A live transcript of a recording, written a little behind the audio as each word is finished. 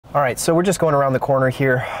All right, so we're just going around the corner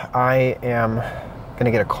here. I am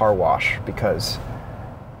gonna get a car wash because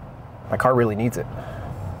my car really needs it.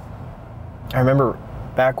 I remember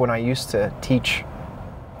back when I used to teach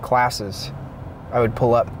classes, I would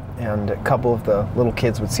pull up and a couple of the little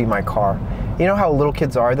kids would see my car. You know how little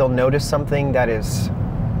kids are? They'll notice something that is,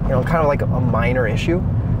 you know, kind of like a minor issue,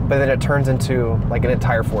 but then it turns into like an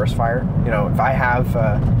entire forest fire. You know, if I have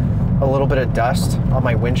a little bit of dust on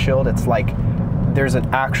my windshield, it's like there's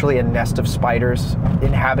actually a nest of spiders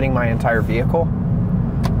inhabiting my entire vehicle.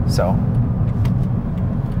 So,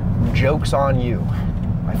 joke's on you.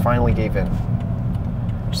 I finally gave in.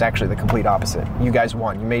 It's actually the complete opposite. You guys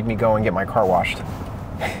won. You made me go and get my car washed.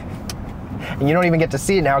 And you don't even get to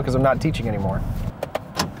see it now because I'm not teaching anymore.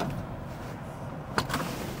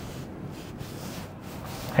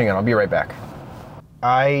 Hang on, I'll be right back.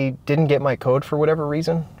 I didn't get my code for whatever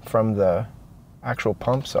reason from the actual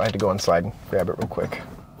pump, so I had to go inside and grab it real quick.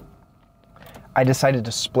 I decided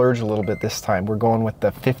to splurge a little bit this time. We're going with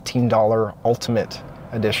the $15 Ultimate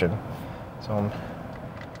Edition. So I'm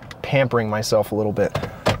pampering myself a little bit.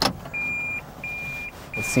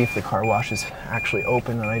 Let's see if the car wash is actually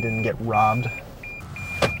open and I didn't get robbed.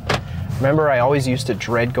 Remember, I always used to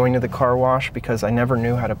dread going to the car wash because I never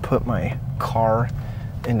knew how to put my car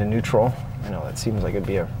into neutral. I know that seems like it'd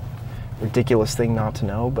be a ridiculous thing not to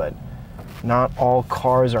know, but not all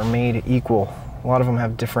cars are made equal. A lot of them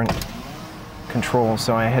have different controls,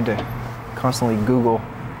 so I had to constantly Google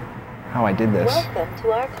how I did this. Welcome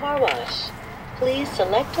to our car wash. Please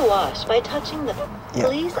select to wash by touching the...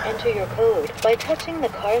 Please enter your code by touching the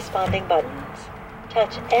corresponding buttons.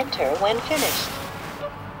 Touch enter when finished.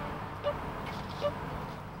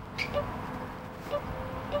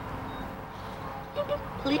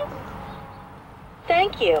 Please...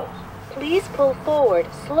 Thank you. Please pull forward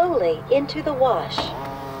slowly into the wash.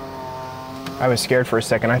 I was scared for a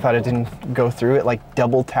second. I thought it didn't go through. It like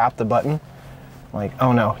double tapped the button. Like,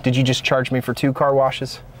 oh no, did you just charge me for 2 car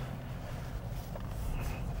washes?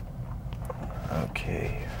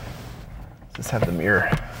 Okay. Does this have the mirror?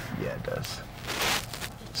 Yeah, it does.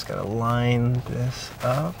 Just gotta line this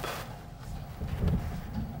up.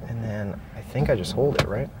 And then I think I just hold it,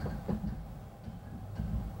 right?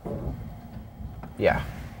 Yeah.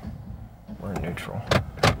 We're in neutral.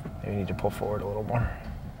 Maybe we need to pull forward a little more.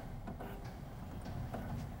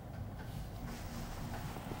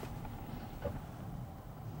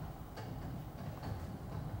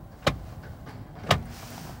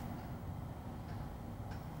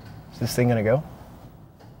 Is this thing gonna go?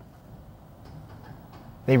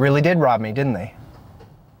 They really did rob me, didn't they?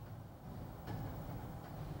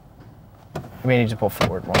 I may need to pull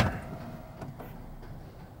forward more.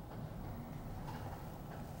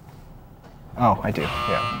 Oh, I do,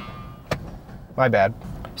 yeah. My bad.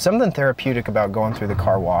 Something therapeutic about going through the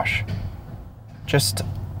car wash. Just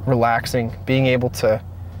relaxing, being able to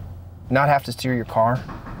not have to steer your car,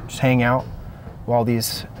 just hang out while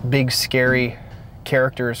these big scary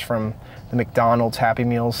characters from the McDonald's Happy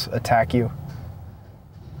Meals attack you.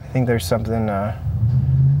 I think there's something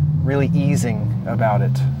really easing about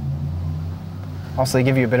it. Also, they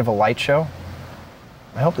give you a bit of a light show.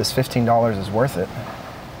 I hope this $15 is worth it.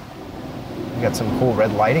 You got some cool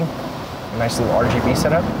red lighting, a nice little RGB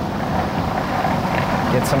setup.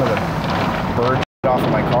 Get some of the bird off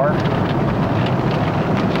of my car.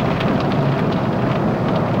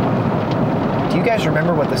 Do you guys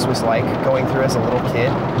remember what this was like going through as a little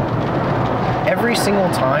kid? Every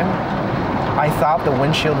single time, I thought the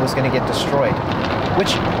windshield was going to get destroyed,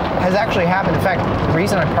 which has actually happened. In fact, the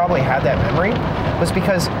reason I probably had that memory was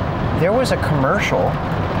because there was a commercial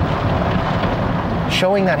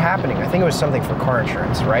showing that happening. I think it was something for car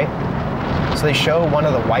insurance, right? So they show one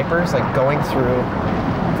of the wipers like going through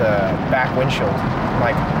the back windshield. I'm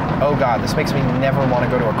like, oh God, this makes me never want to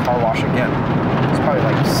go to a car wash again. It's probably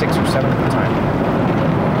like 6 or 7 at the time.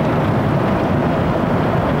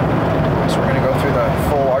 So we're gonna go through the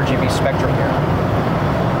full RGB spectrum here.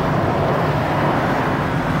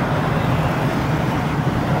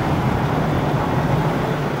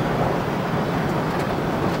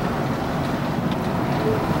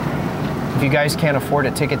 If you guys can't afford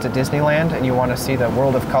a ticket to Disneyland and you want to see the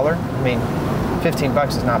world of color, I mean, 15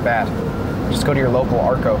 bucks is not bad. Just go to your local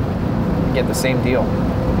Arco and get the same deal.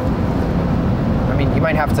 I mean, you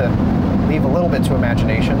might have to leave a little bit to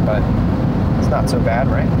imagination, but it's not so bad,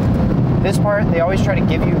 right? This part, they always try to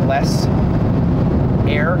give you less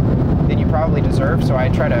air than you probably deserve, so I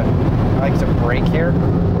like to brake here.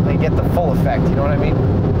 They get the full effect, you know what I mean?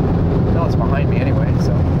 No, it's behind me anyway,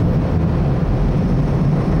 so.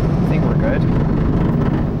 I think we're good.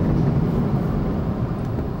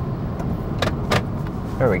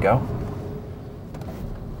 There we go.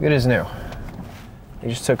 Good as new. I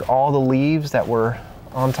just took all the leaves that were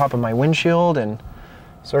on top of my windshield and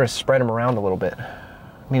sort of spread them around a little bit. I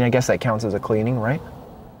mean, I guess that counts as a cleaning, right?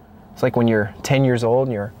 It's like when you're 10 years old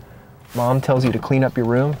and your mom tells you to clean up your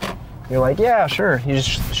room. You're like, yeah, sure. You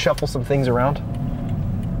just shuffle some things around.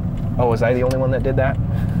 Oh, was I the only one that did that?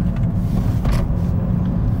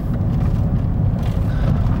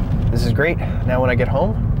 This is great. Now when I get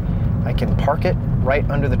home, I can park it right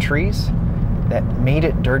under the trees that made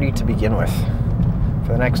it dirty to begin with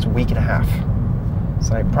for the next week and a half.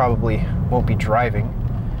 So I probably won't be driving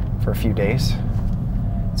for a few days.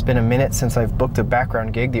 It's been a minute since I've booked a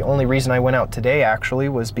background gig. The only reason I went out today actually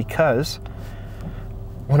was because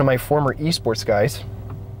one of my former esports guys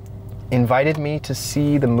invited me to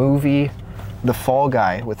see the movie The Fall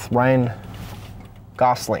Guy with Ryan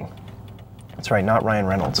Gosling. That's right, not Ryan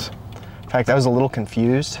Reynolds. In fact, I was a little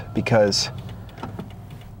confused because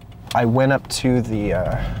I went up to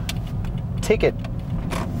the ticket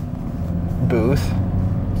booth.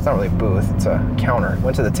 It's not really a booth, it's a counter.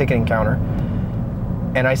 Went to the ticketing counter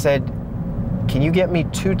and I said, can you get me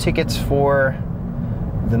 2 tickets for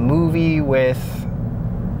the movie with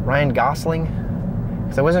Ryan Gosling?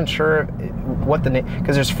 Because I wasn't sure what the name,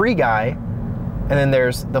 because there's Free Guy and then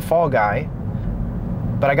there's The Fall Guy,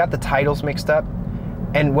 but I got the titles mixed up.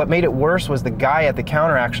 And what made it worse was the guy at the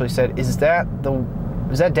counter actually said, is that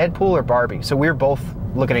Deadpool or Barbie? So we were both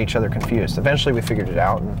looking at each other confused. Eventually we figured it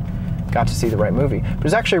out and got to see the right movie. But it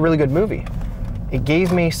was actually a really good movie. It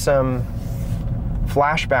gave me some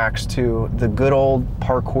flashbacks to the good old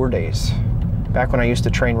parkour days, back when I used to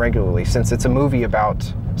train regularly, since it's a movie about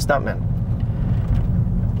stuntmen.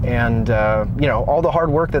 And, you know, all the hard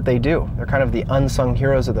work that they do. They're kind of the unsung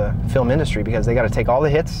heroes of the film industry because they got to take all the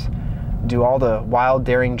hits, do all the wild,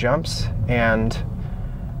 daring jumps, and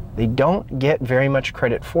they don't get very much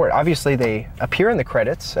credit for it. Obviously, they appear in the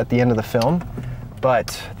credits at the end of the film,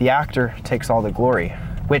 but the actor takes all the glory,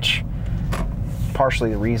 which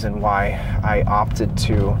partially the reason why I opted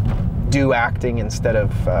to do acting instead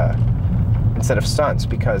of stunts,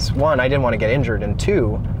 because 1, I didn't want to get injured, and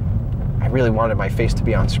 2, I really wanted my face to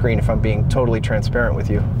be on screen, if I'm being totally transparent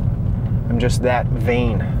with you. I'm just that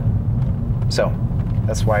vain. So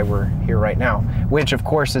that's why we're here right now, which of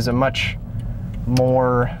course is a much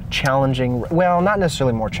more challenging, well, not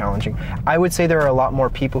necessarily more challenging. I would say there are a lot more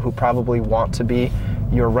people who probably want to be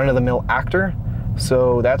your run-of-the-mill actor,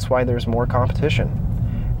 so that's why there's more competition.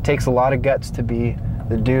 It takes a lot of guts to be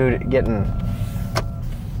the dude getting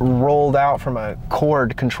rolled out from a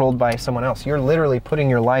cord controlled by someone else. You're literally putting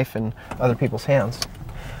your life in other people's hands.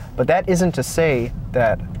 But that isn't to say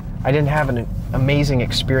that I didn't have an amazing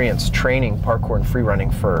experience training parkour and free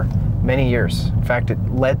running for many years. In fact, it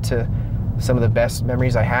led to some of the best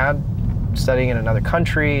memories I had studying in another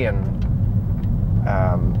country and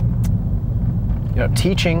you know,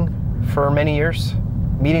 teaching for many years,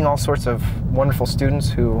 meeting all sorts of wonderful students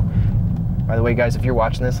who, by the way, guys, if you're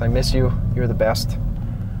watching this, I miss you. You're the best.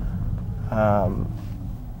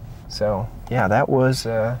 So yeah, that was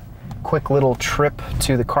a quick little trip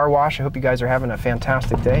to the car wash. I hope you guys are having a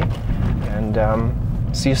fantastic day,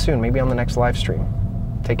 and see you soon, maybe on the next live stream.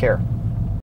 Take care.